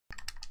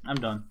I'm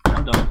done.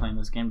 I'm done playing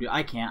this game, dude.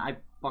 I can't. I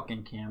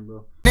fucking can't,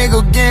 bro.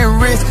 Nigga getting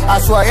rich,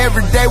 I swear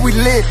every day we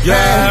lit.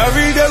 Yeah,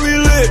 every day we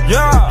lit.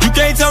 Yeah, you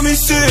can't tell me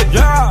shit.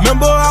 Yeah,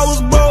 remember I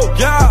was broke.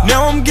 Yeah,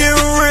 now I'm getting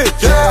rich.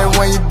 Yeah,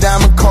 when you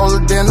diamond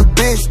colder than a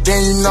bitch,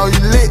 then you know you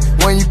lit.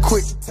 When you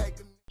quit, you take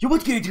a... Yo,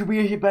 what's good, YouTube? We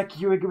are here back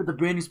here again with a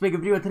brand new Spike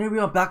video. Today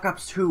we're on Black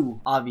Ops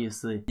 2,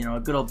 obviously. You know, a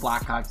good old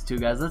Black Ops 2,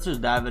 guys. Let's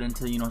just dive it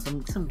into, you know,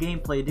 some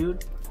gameplay,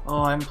 dude.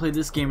 Oh, I haven't played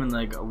this game in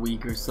like a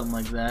week or something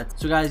like that.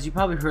 So guys, you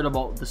probably heard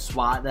about the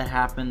SWAT that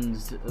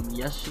happened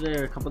yesterday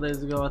or a couple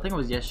days ago. I think it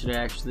was yesterday,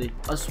 actually.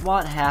 A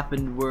SWAT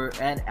happened where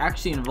it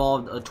actually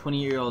involved a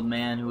 20-year-old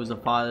man who was a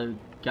father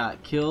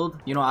got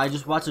killed. You know, I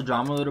just watched a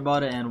Drama Alert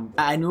about it, and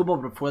I knew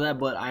about it before that,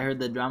 but I heard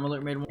that Drama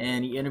Alert made one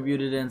and he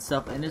interviewed it and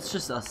stuff, and it's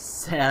just a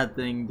sad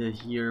thing to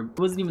hear.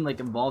 He wasn't even like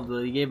involved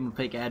with it. He gave him a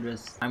fake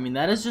address. I mean,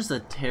 that is just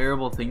a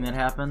terrible thing that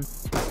happened.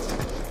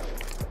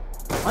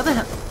 What the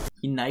hell?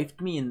 He knifed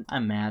me and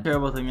I'm mad.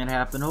 Terrible thing that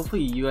happened.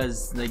 Hopefully you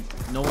guys, like,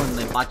 no one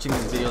like watching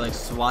this video like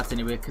SWATs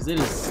anyway, because it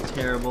is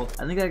terrible.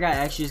 I think that guy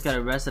actually just got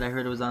arrested. I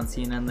heard it was on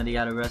CNN that he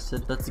got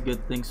arrested. That's a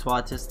good thing.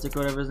 SWATistic,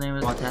 whatever his name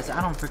is. SWATistic. I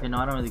don't freaking know.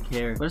 I don't really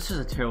care. But it's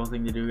just a terrible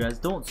thing to do, guys.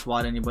 Don't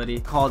SWAT anybody.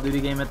 Call of Duty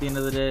game at the end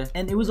of the day.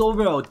 And it was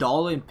over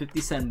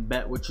 $1.50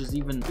 bet, which is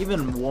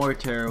even more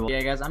terrible.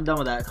 Yeah, guys, I'm done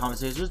with that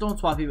conversation. Just don't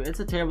SWAT people.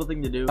 It's a terrible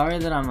thing to do. Sorry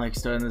that I'm like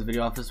starting this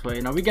video off this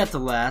way. Now we got the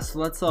last.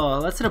 Let's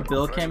hit a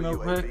bill cam real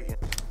quick.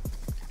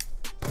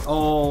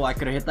 Oh, I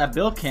could have hit that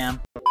bill cam.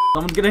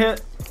 Someone's gonna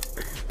hit.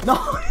 No,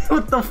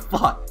 what the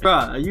fuck?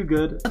 Bruh, are you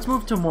good? Let's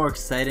move to a more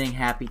exciting,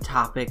 happy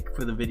topic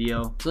for the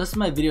video. So this is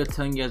my video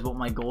telling you guys what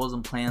my goals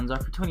and plans are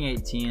for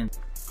 2018.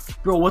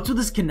 Bro, what's with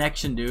this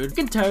connection, dude? I'm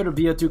getting tired of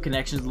BO2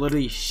 connections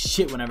literally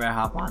shit whenever I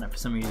hop on it for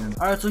some reason.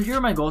 Alright, so here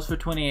are my goals for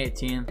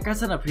 2018. Like I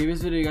said in a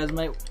previous video, you guys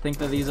might think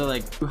that these are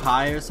like too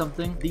high or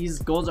something. These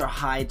goals are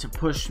high to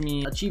push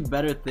me achieve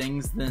better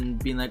things than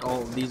being like,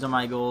 oh, these are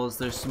my goals.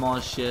 They're small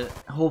as shit.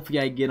 Hopefully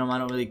I get them. I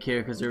don't really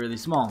care because they're really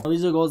small. So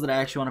these are goals that I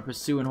actually want to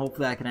pursue, and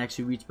hopefully I can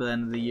actually reach by the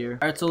end of the year.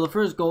 Alright, so the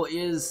first goal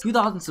is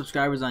 2,000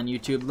 subscribers on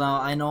YouTube.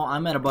 Now, I know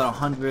I'm at about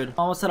 100.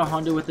 Almost at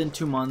 100 within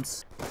 2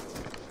 months.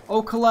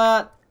 Oh,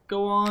 Colette,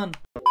 go on.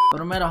 But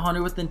I'm at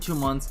 100 within 2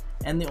 months,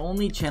 and the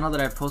only channel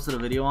that I posted a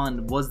video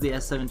on was the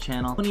S7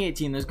 channel.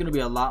 2018, there's gonna be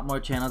a lot more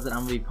channels that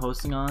I'm gonna be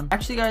posting on.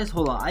 Actually, guys,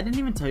 hold on. I didn't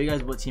even tell you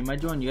guys what team I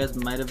joined. You guys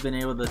might have been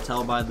able to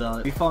tell by the,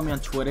 if you follow me on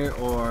Twitter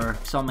or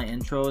saw my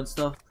intro and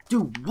stuff.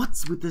 Dude,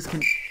 what's with this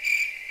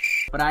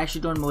But I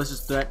actually joined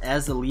Malicious Threat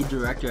as the lead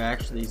director,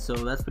 actually, so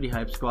that's pretty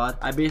hype, squad.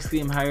 I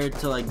basically am hired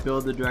to like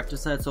build the director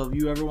set, so if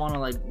you ever want to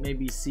like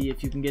maybe see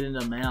if you can get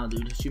into mail,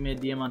 dude, just shoot me a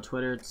DM on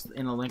Twitter. It's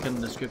in the link in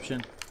the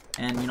description.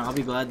 And you know, I'll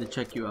be glad to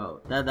check you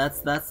out. That's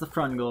the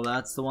front goal.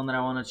 That's the one that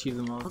I want to achieve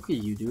the most. Look at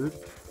you, dude.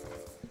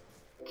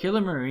 Killer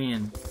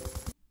Marine.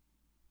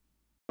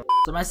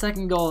 So my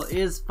second goal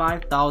is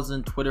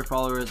 5,000 Twitter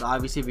followers.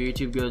 Obviously, if your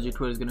YouTube goes, your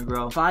Twitter's gonna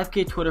grow.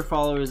 5K Twitter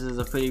followers is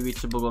a pretty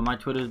reachable goal. My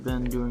Twitter's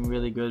been doing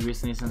really good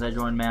recently since I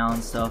joined Mal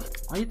and stuff.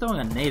 Why are you throwing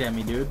a nade at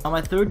me, dude? Now,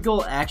 my third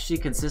goal actually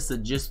consists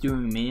of just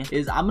doing me.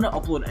 Is I'm gonna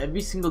upload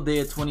every single day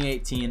of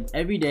 2018.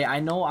 Every day. I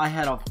know I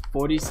had a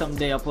 40-something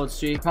day upload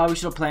streak. Probably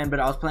should have planned, but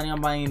I was planning on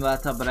buying a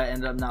laptop, but I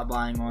ended up not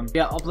buying one.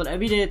 Yeah, upload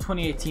every day of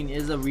 2018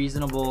 is a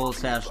reasonable /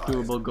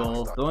 doable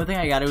goal. The only thing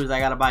I gotta do is I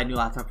gotta buy a new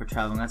laptop for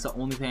traveling. That's the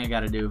only thing I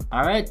gotta do.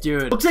 Alright, dude.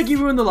 Looks like you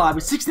ruined the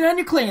lobby. 69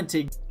 your clan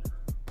tig.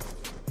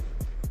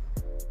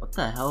 What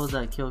the hell is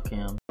that kill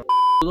cam? So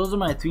those are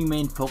my 3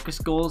 main focus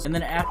goals, and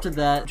then after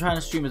that, I'm trying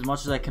to stream as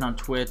much as I can on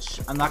Twitch.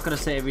 I'm not gonna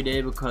say every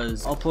day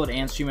because upload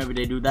and stream every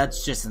day, dude.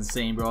 That's just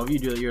insane, bro. If you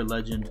do it, you're a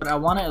legend. But I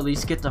want to at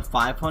least get to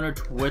 500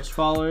 Twitch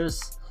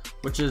followers,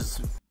 which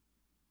is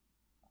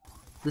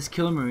this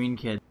Killer Marine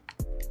kid.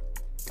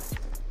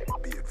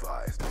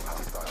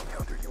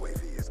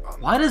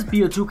 Why does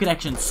BO2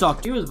 connection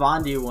suck? He was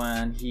Vondi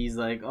when he's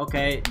like,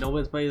 okay,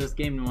 nobody's playing this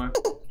game anymore.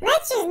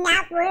 Let's just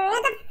not worry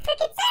about the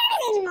freaking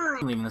servers anymore.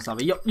 I'm leaving this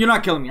off. Yo, you're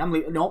not killing me. I'm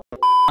leaving. Nope.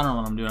 I don't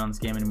know what I'm doing on this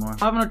game anymore.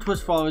 500 Twitch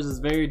followers is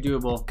very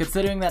doable,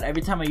 considering that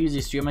every time I usually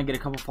stream, I get a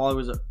couple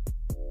followers.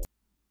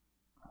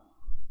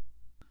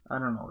 I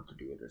don't know what to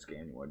do with this game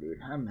anymore, dude.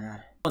 I'm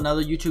mad.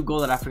 Another YouTube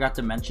goal that I forgot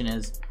to mention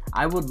is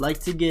I would like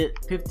to get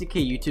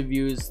 50k YouTube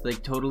views,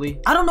 like totally.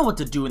 I don't know what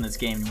to do in this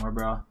game anymore,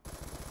 bro.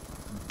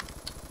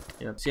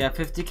 Yep. So yeah,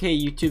 50k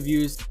YouTube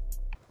views.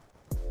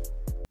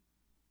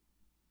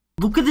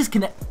 Look at this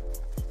connect.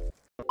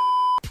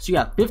 So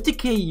yeah,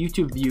 50k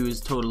YouTube views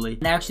totally.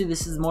 And actually,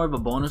 this is more of a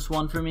bonus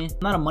one for me. I'm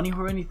not a money whore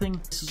or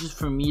anything. This is just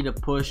for me to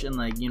push and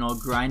like, you know,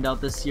 grind out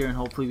this year, and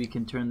hopefully we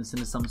can turn this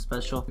into something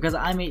special. Because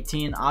I'm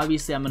 18,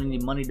 obviously I'm gonna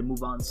need money to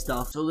move on and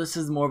stuff. So this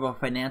is more of a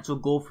financial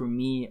goal for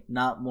me,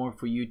 not more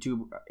for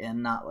YouTube,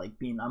 and not like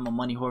being I'm a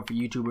money whore for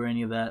YouTube or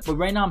any of that. But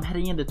right now I'm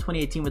heading into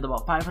 2018 with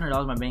about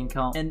 $500 in my bank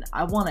account, and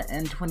I want to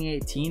end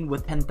 2018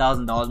 with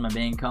 $10,000 in my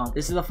bank account.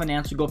 This is a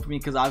financial goal for me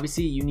because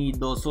obviously you need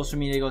those social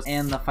media goals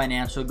and the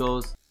financial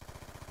goals.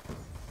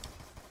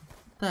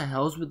 the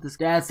hell's with this?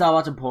 Dad, stop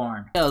watching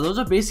porn. Yeah, those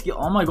are basically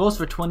all my goals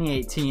for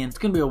 2018. It's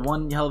gonna be a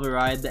one hell of a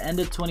ride. The end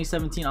of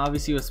 2017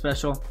 obviously was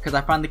special because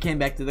I finally came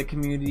back to the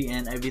community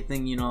and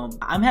everything, you know.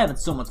 I'm having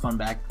so much fun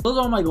back. Those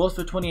are all my goals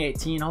for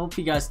 2018. I hope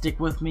you guys stick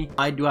with me.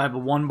 I have a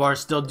 1 bar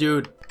still,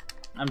 dude.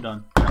 I'm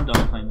done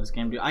playing this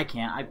game, dude.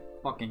 I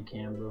fucking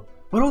can't, bro.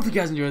 But I hope you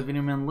guys enjoyed this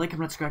video, man. Like,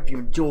 comment, subscribe if you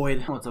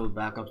enjoyed. What's up with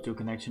backups to a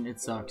connection? It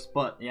sucks.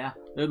 But yeah,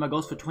 there's my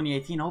goals for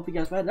 2018. I hope you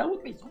guys ride that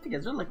with me. So hope you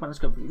guys really like, comment,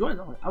 subscribe if you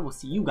enjoyed. I will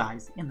see you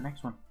guys in the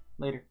next one.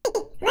 Later.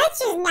 Let's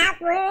just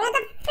not worry about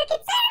the freaking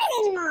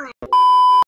servers anymore.